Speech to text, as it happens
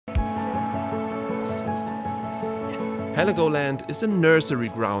Heligoland is a nursery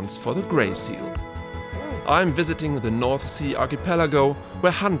grounds for the grey seal. I'm visiting the North Sea archipelago,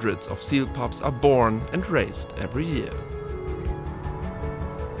 where hundreds of seal pups are born and raised every year.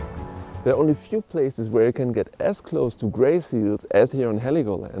 There are only few places where you can get as close to grey seals as here on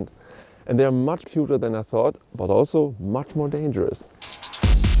Heligoland, and they are much cuter than I thought, but also much more dangerous.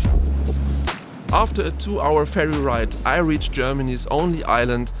 After a 2-hour ferry ride, I reached Germany's only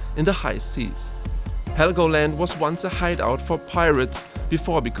island in the high seas. Heligoland was once a hideout for pirates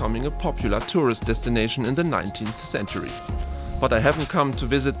before becoming a popular tourist destination in the 19th century. But I haven't come to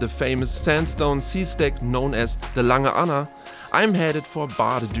visit the famous sandstone sea stack known as the Lange Anna. I'm headed for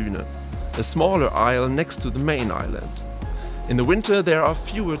Badedüne, a smaller isle next to the main island. In the winter there are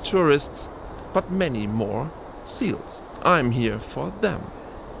fewer tourists, but many more seals. I'm here for them.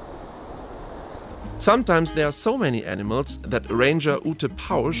 Sometimes there are so many animals that Ranger Ute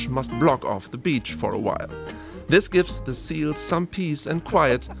Pausch must block off the beach for a while. This gives the seals some peace and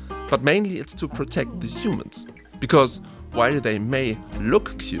quiet, but mainly it's to protect the humans. Because while they may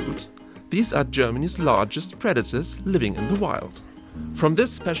look cute, these are Germany's largest predators living in the wild. From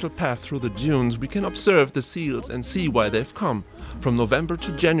this special path through the dunes we can observe the seals and see why they've come. From November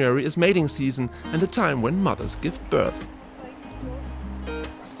to January is mating season and the time when mothers give birth.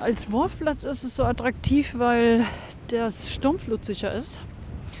 Als Wurfplatz ist es so attraktiv, weil das sturmflutsicher ist.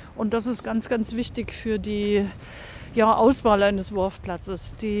 Und das ist ganz, ganz wichtig für die Auswahl eines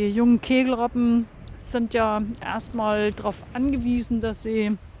Wurfplatzes. Die jungen Kegelrobben sind ja erstmal darauf angewiesen, dass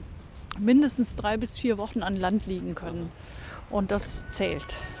sie mindestens 3 bis 4 Wochen an Land liegen können. Und das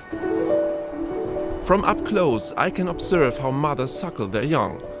zählt. From up close I can observe how mothers suckle their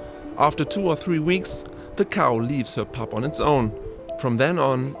young. After 2 or 3 weeks, the cow leaves her pup on its own. From then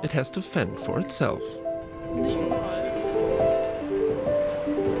on, it has to fend for itself. Nicht überall.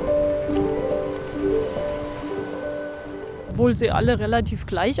 Obwohl sie alle relativ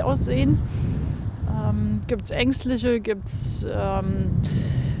gleich aussehen, gibt es ängstliche, gibt es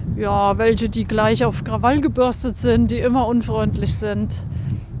welche, die gleich auf Krawall gebürstet sind, die immer unfreundlich sind.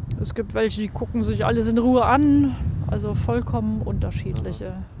 Es gibt welche, die gucken sich alles in Ruhe an, also vollkommen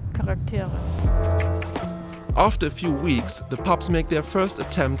unterschiedliche Charaktere. After a few weeks, the pups make their first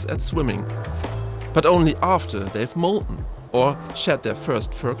attempts at swimming, but only after they've molten or shed their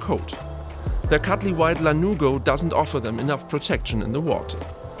first fur coat. Their cuddly white lanugo doesn't offer them enough protection in the water.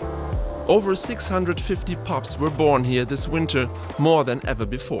 Over 650 pups were born here this winter, more than ever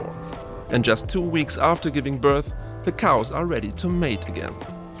before. And just 2 weeks after giving birth, the cows are ready to mate again.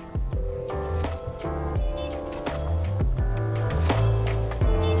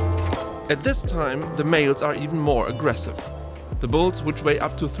 At this time, the males are even more aggressive. The bulls, which weigh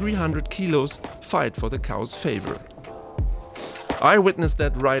up to 300 kilos, fight for the cow's favor. I witnessed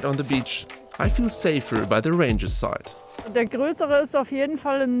that right on the beach. I feel safer by the ranger's side. Der größere ist auf jeden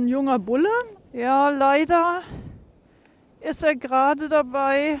Fall ein junger Bulle. Ja, leider ist er gerade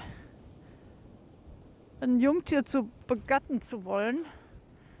dabei, ein Jungtier zu begatten zu wollen.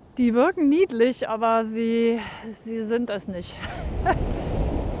 Die wirken niedlich, aber sie sind es nicht.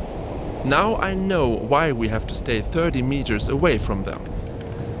 Now I know why we have to stay 30 meters away from them.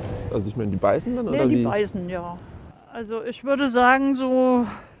 Also ich meine, die beißen dann, oder ja, die wie? Beißen, ja. Also ich würde sagen, so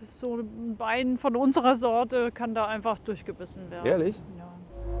ein Bein von unserer Sorte kann da einfach durchgebissen werden. Ehrlich?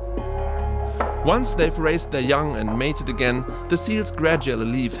 Ja. Once they've raised their young and mated again, the seals gradually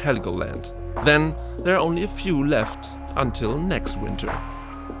leave Heligoland. Then there are only a few left until next winter.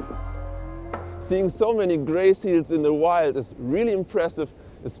 Seeing so many grey seals in the wild is really impressive.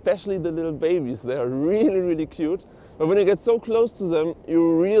 Especially the little babies, they are really, really cute. But when you get so close to them,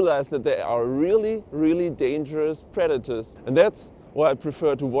 you realize that they are really, really dangerous predators. And that's why I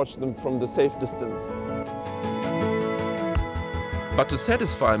prefer to watch them from the safe distance. But to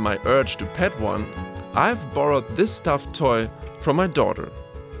satisfy my urge to pet one, I've borrowed this stuffed toy from my daughter.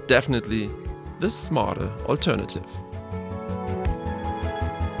 Definitely the smarter alternative.